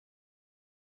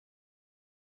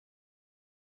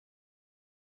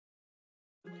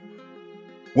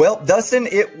Well, Dustin,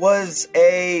 it was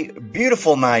a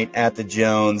beautiful night at the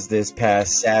Jones this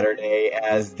past Saturday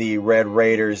as the Red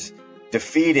Raiders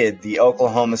defeated the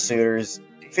Oklahoma Sooners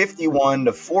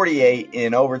 51-48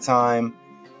 in overtime.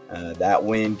 That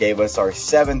win gave us our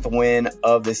 7th win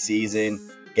of the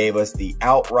season, gave us the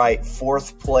outright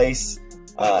 4th place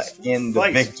in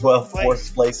the Big 12,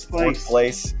 fourth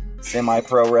place,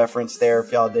 semi-pro reference there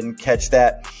if y'all didn't catch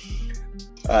that.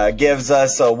 Gives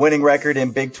us a winning record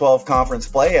in Big 12 conference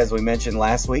play, as we mentioned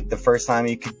last week, the first time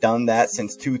you could done that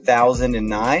since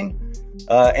 2009.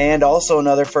 And also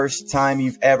another first time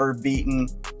you've ever beaten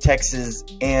Texas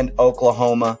and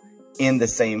Oklahoma in the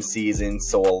same season.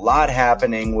 So a lot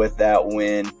happening with that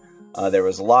win. There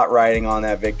was a lot riding on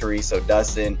that victory. So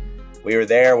Dustin, we were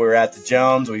there. We were at the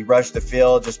Jones. We rushed the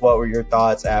field. Just what were your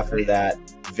thoughts after that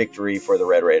victory for the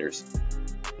Red Raiders?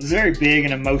 It was a very big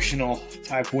and emotional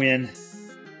type win.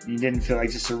 You didn't feel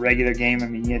like just a regular game. I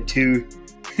mean, you had two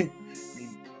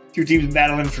teams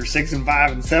battling for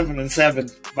 6-5 and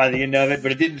 7-7 by the end of it,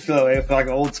 but it didn't feel that way. It felt like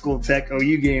an old school Tech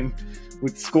OU game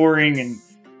with scoring and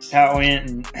just how it went.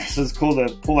 And so it's cool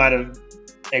to pull out an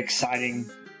exciting,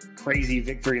 crazy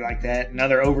victory like that.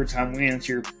 Another overtime win. It's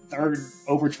your 3rd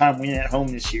overtime win at home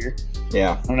this year.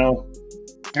 Yeah. I don't know.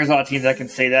 There's a lot of teams that can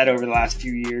say that over the last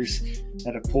few years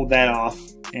that have pulled that off.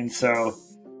 And so,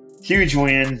 huge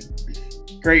win.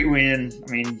 Great win.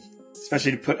 I mean,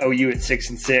 especially to put OU at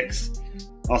 6-6.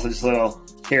 Also, just a little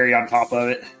carry on top of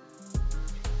it.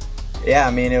 Yeah,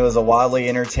 I mean, it was a wildly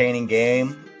entertaining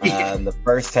game. The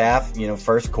first half,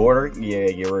 first quarter,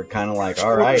 you were kind of like,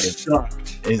 all right, is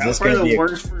this going to be the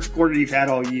worst first quarter you've had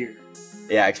all year?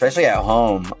 Yeah, especially at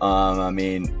home. I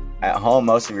mean, at home,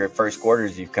 most of your first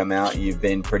quarters you've come out and you've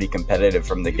been pretty competitive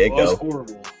from the get-go. It was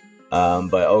horrible.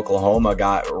 But Oklahoma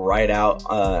got right out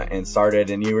and started,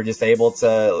 and you were just able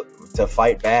to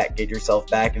fight back, get yourself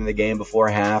back into the game before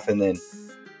half, and then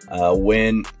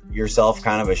win yourself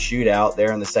kind of a shootout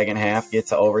there in the second half, get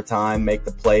to overtime, make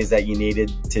the plays that you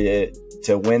needed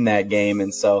to win that game.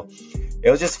 And so it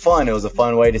was just fun. It was a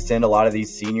fun way to send a lot of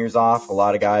these seniors off, a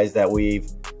lot of guys that we've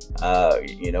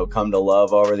come to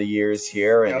love over the years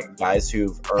here, and guys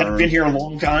who've been here a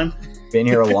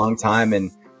long time,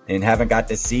 and haven't got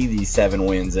to see these 7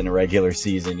 wins in a regular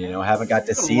season, haven't got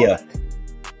to see a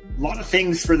lot of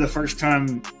things for the first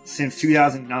time since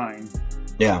 2009.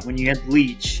 Yeah. When you had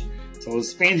Leach. So it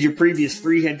spans your previous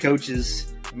 3 head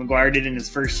coaches. McGuire did in his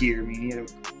first year. I mean, he had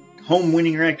a home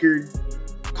winning record,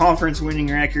 conference winning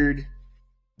record,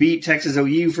 beat Texas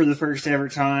OU for the first ever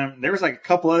time. There was like a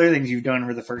couple other things you've done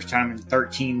for the first time in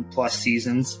 13 plus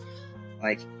seasons.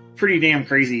 Like, pretty damn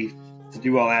crazy to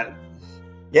do all that.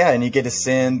 Yeah, and you get to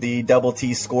send the Double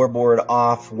T scoreboard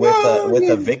off with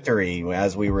a victory.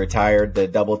 As we retired the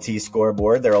Double T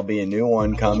scoreboard, there will be a new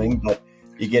one coming, but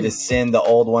you get to send the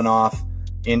old one off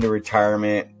into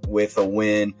retirement with a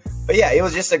win. But yeah, it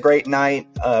was just a great night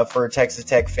for Texas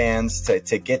Tech fans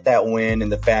to get that win in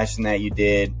the fashion that you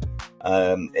did,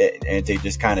 and to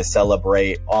just kind of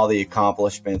celebrate all the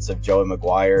accomplishments of Joey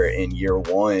McGuire in year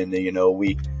 1.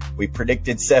 We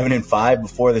predicted 7-5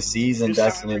 before the season,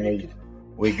 Dustin, and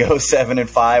we go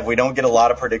 7-5. We don't get a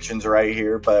lot of predictions right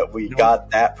here, but we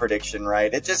got that prediction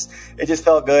right. It just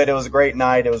felt good. It was a great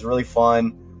night. It was really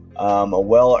fun. A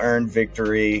well-earned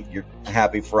victory. You're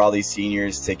happy for all these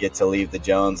seniors to get to leave the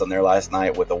Jones on their last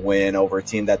night with a win over a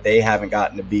team that they haven't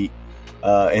gotten to beat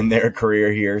in their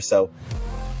career here. So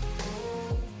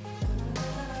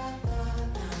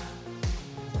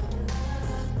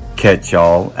catch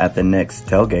y'all at the next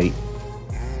tailgate.